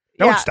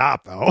 Don't Yeah.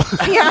 stop, though.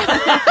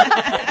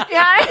 Yeah.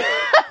 Yeah.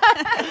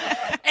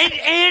 And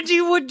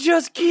Andy would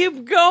just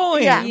keep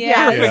going. Yeah.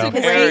 Yeah. Yeah. It's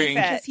a Pairing. great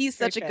set. Because he's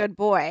such a Great good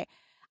boy.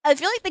 I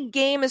feel like the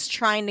game is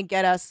trying to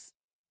get us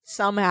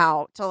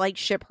somehow to like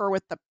ship her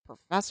with the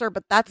professor,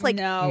 but that's like,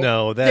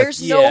 No, there's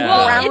that's... no Yeah.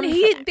 Well, ground.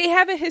 and they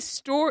have a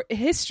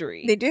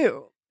history. They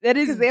do. That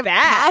is Because they have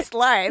bad. past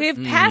lives. They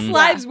have past Mhm.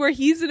 lives where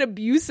he's an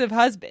abusive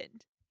husband.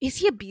 Is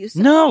he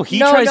abusive? No, he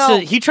No, tries no.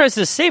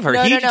 to save her.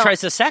 No, he no, no.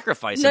 tries to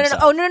sacrifice No.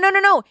 himself. Oh,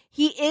 no.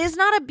 He is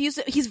not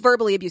abusive. He's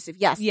verbally abusive.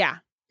 Yes. Yeah.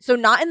 So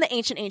not in the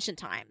ancient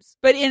times.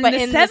 But in But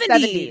the in the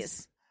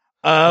 70s.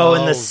 Oh,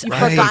 in Oh, the you I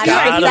forgot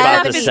forgot about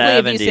about the the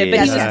 70s. 70s. But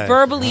he was Right.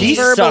 verbally. He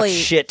verbally-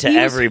 sucked shit to he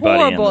was everybody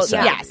horrible. in the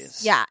 70s.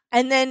 Yes. Yeah.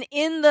 And then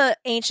in the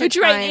ancient But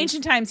you're right. In times.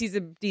 ancient times, he's a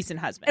decent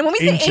husband. And when we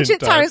say Ancient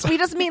ancient times, times. we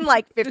just mean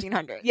like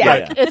 1500. Yeah.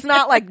 Like, it's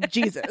not like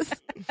Jesus.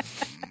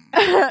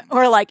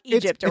 Or like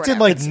Egypt or It's in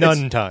whatever. like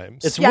nun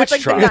times. It's Yeah, witch it's like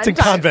the trials. It's in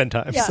nun time. convent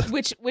times. Yeah.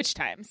 which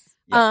times?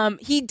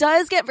 He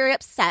does get very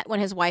upset when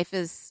his wife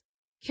is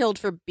killed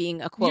for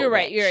being a quote You're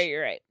right. witch.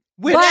 You're right.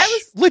 Which, But-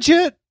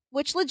 legit,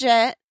 Which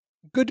legit,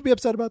 good to be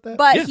upset about that.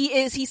 but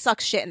Yeah. he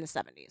sucks shit in the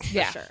 70s.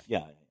 Yeah. For sure.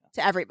 Yeah.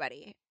 To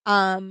everybody.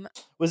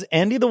 Was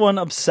Andy the one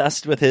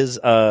obsessed with his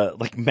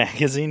like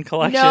magazine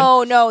collection?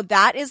 No,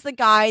 that is the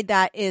guy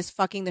that is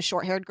fucking the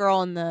short-haired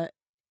girl in the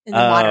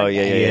modern Oh,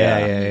 day.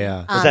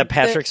 yeah. Was that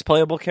Patrick's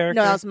playable character?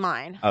 No, that was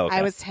mine. Oh, okay.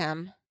 I was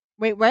him.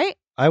 Wait, right?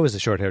 I was a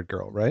short-haired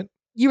girl, right?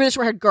 You were the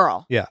short-haired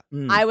girl.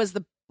 Mm, I was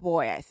the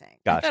boy, I think.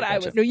 gotcha, I thought I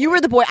gotcha. was- No, you were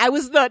the boy. I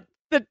was the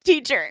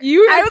teacher.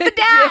 I was the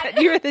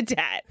dad. You were the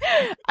dad.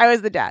 I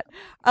was the dad.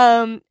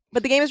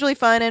 But the game is really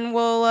fun, and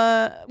we'll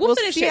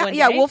finish see it how- one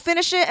Yeah, day. we'll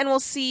finish it, and we'll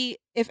see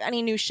if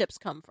any new ships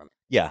come from it.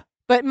 Yeah.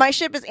 But my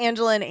ship is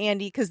Angela and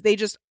Andy because they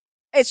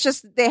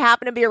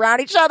happen to be around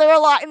each other a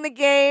lot in the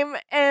game,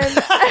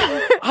 and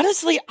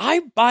Honestly,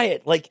 I buy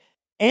it. Like,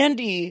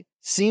 Andy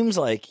seems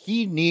like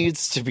he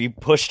needs to be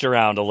pushed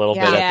around a little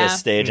bit Yeah. at this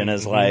stage in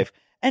his Mhm. life.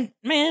 And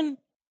man,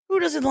 who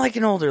doesn't like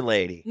an older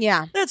lady?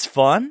 yeah, That's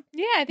fun.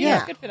 Yeah, I think Yeah.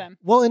 that's good for them.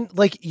 Well, and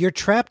like you're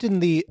trapped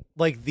in the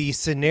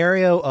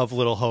scenario of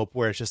Little Hope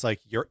where it's just like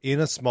you're in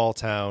a small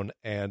town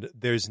and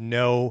there's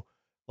no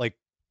like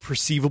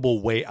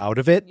perceivable way out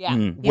of it. Yeah.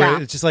 Mm. Where Yeah.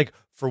 it's just like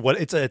for what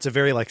it's a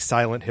very like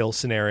Silent Hill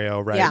scenario,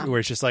 right? Yeah. Where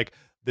it's just like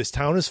this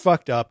town is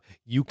fucked up.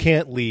 You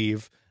can't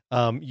leave.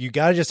 You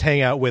got to just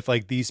hang out with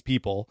like these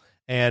people,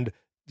 and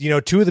you know,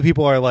 2 of the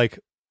people are like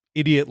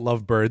idiot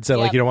lovebirds that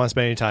like Yep. you don't want to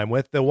spend any time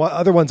with. The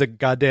other one's a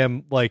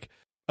goddamn like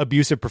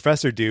abusive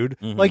professor dude.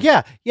 Mhm. Like,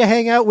 yeah, you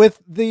hang out with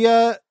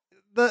the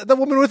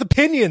woman with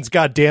opinions.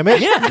 God damn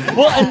it! Yeah.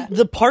 Well, and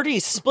the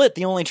party's split.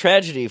 The only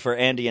tragedy for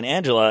Andy and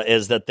Angela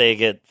is that they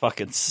get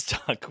fucking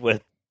stuck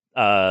with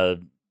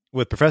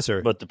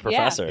Professor. the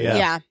professor.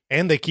 Yeah.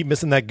 And they keep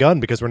missing that gun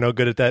because we're no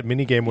good at that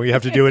mini game where you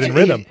have to do it in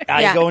rhythm.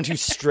 I go into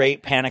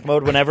straight panic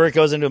mode whenever it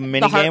goes into a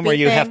mini game where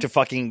you have to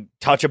fucking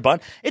touch a button.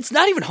 It's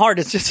not even hard.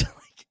 It's just like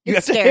you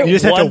have to hit You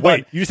just have to one wait.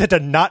 button. You just have to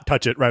not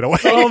touch it right away.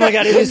 Oh my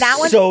god, it is That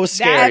one- so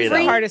scary.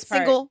 Every though. hardest part.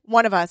 single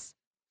one of us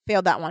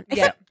failed that one.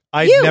 Except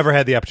I You. never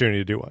had the opportunity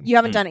to do one. you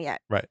haven't done it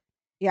yet. Right.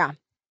 Yeah.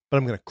 But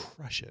I'm going to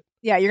crush it.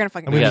 Yeah, you're going to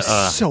fucking I'm going do to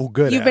it. be so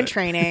good You've at been it.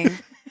 training.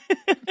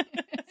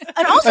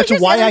 And also, That's here's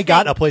the why other I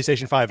got thing. a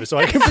PlayStation 5 so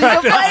I can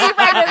practice.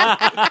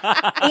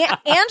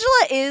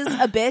 Angela is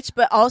a bitch,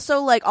 but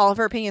also like all of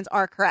her opinions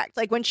are correct.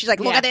 Like when she's like,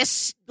 "Look Yeah. at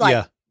this like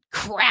Yeah.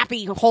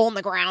 crappy hole in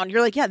the ground,"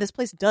 you're like, "Yeah, this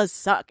place does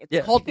suck. It's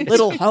Yeah. called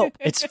Little Hope."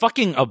 It's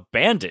fucking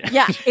abandoned.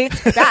 Yeah,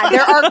 it's bad.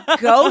 There are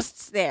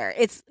ghosts there.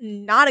 It's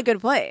not a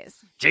good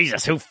place.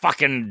 Jesus, who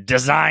fucking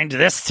designed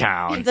this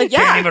town? It's like,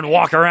 yeah. Can't even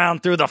walk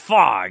around through the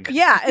fog.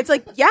 Yeah, it's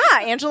like, yeah,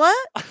 Angela.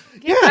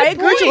 Yeah, I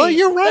agree. Angela,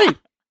 you're right.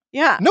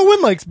 Yeah. No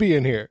one likes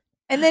being here.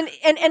 And then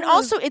and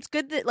also it's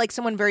good that like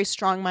someone very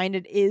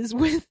strong-minded is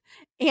with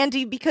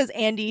Andy because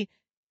Andy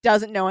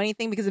doesn't know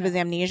anything because of his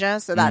amnesia,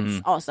 so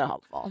that's also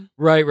helpful.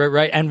 Right.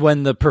 And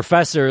when the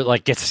professor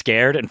like gets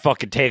scared and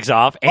fucking takes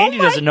off, Andy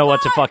my doesn't know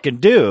what to fucking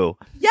do.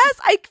 Yes,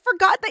 I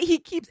forgot that he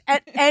keeps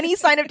at any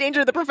sign of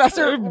danger the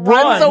professor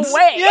runs Runs.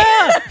 away.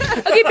 Yeah.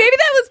 Okay, maybe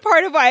that was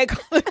part of why I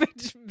called him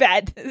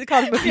bad. I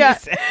called him Yeah.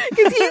 abusive.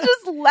 Because he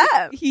just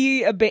left.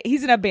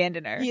 He's an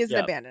abandoner. He is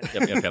Yep. an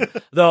abandoned.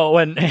 Yep. Though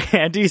when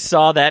Andy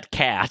saw that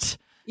cat,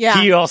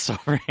 Yeah. he also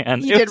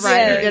ran. He It did was run.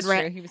 Yeah, He that's did true.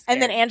 run. He was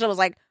And then scared. Angela was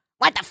like,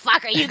 "What the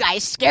fuck are you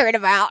guys scared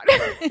about?"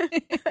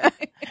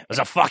 It was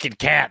a fucking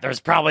cat. There's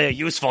probably a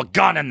useful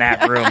gun in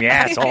that room, you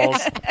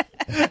assholes.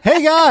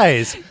 Hey,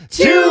 guys.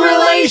 Two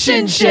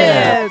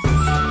relationships.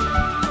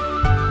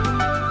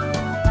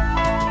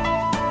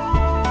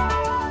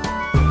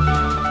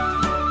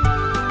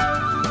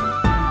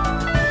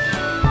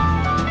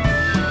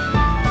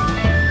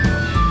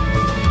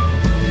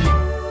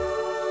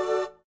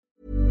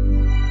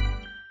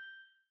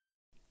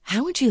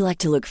 How would you like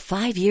to look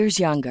 5 years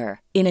younger?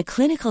 In a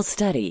clinical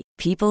study,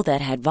 people that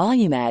had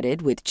volume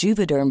added with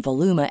Juvederm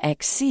Voluma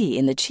XC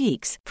in the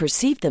cheeks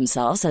perceived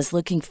themselves as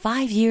looking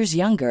 5 years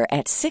younger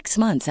at 6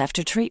 months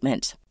after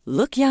treatment.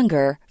 Look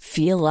younger,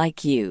 feel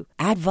like you.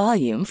 Add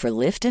volume for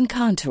lift and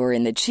contour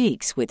in the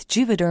cheeks with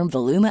Juvederm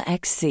Voluma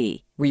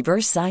XC.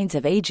 Reverse signs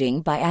of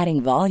aging by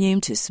adding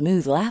volume to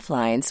smooth laugh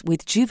lines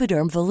with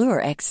Juvederm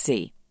Volure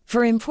XC.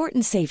 For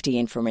important safety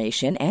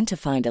information and to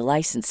find a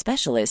licensed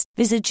specialist,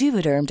 visit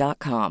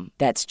Juvederm.com.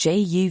 That's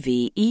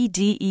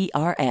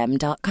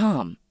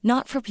JUVEDERM.com.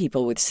 Not for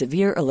people with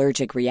severe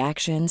allergic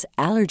reactions,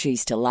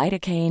 allergies to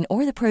lidocaine,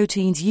 or the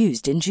proteins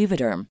used in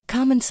Juvederm.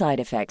 Common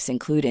side effects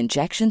include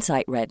injection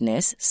site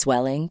redness,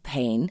 swelling,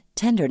 pain,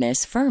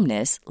 tenderness,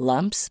 firmness,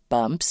 lumps,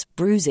 bumps,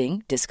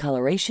 bruising,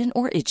 discoloration,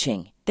 or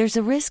itching. There's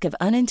a risk of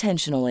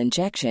unintentional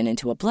injection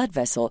into a blood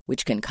vessel,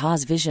 which can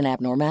cause vision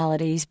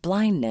abnormalities,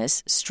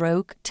 blindness,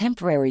 stroke,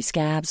 temporary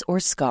scabs,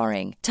 or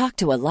scarring. Talk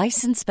to a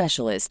licensed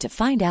specialist to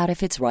find out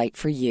if it's right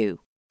for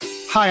you.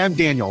 Hi, I'm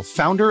Daniel,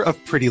 founder of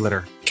Pretty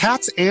Litter.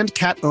 Cats and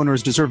cat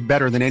owners deserve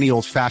better than any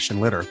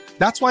old-fashioned litter.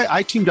 That's why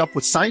I teamed up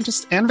with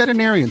scientists and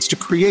veterinarians to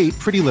create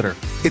Pretty Litter.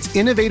 Its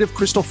innovative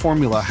crystal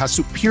formula has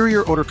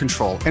superior odor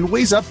control and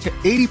weighs up to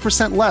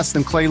 80% less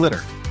than clay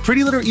litter.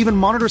 Pretty Litter even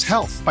monitors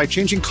health by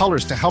changing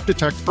colors to help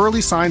detect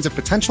early signs of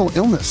potential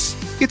illness.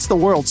 It's the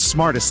world's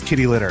smartest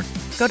kitty litter.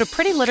 Go to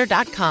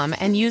prettylitter.com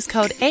and use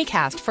code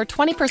ACAST for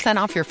 20%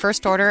 off your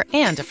first order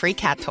and a free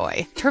cat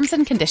toy. Terms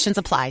and conditions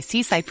apply.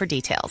 See site for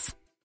details.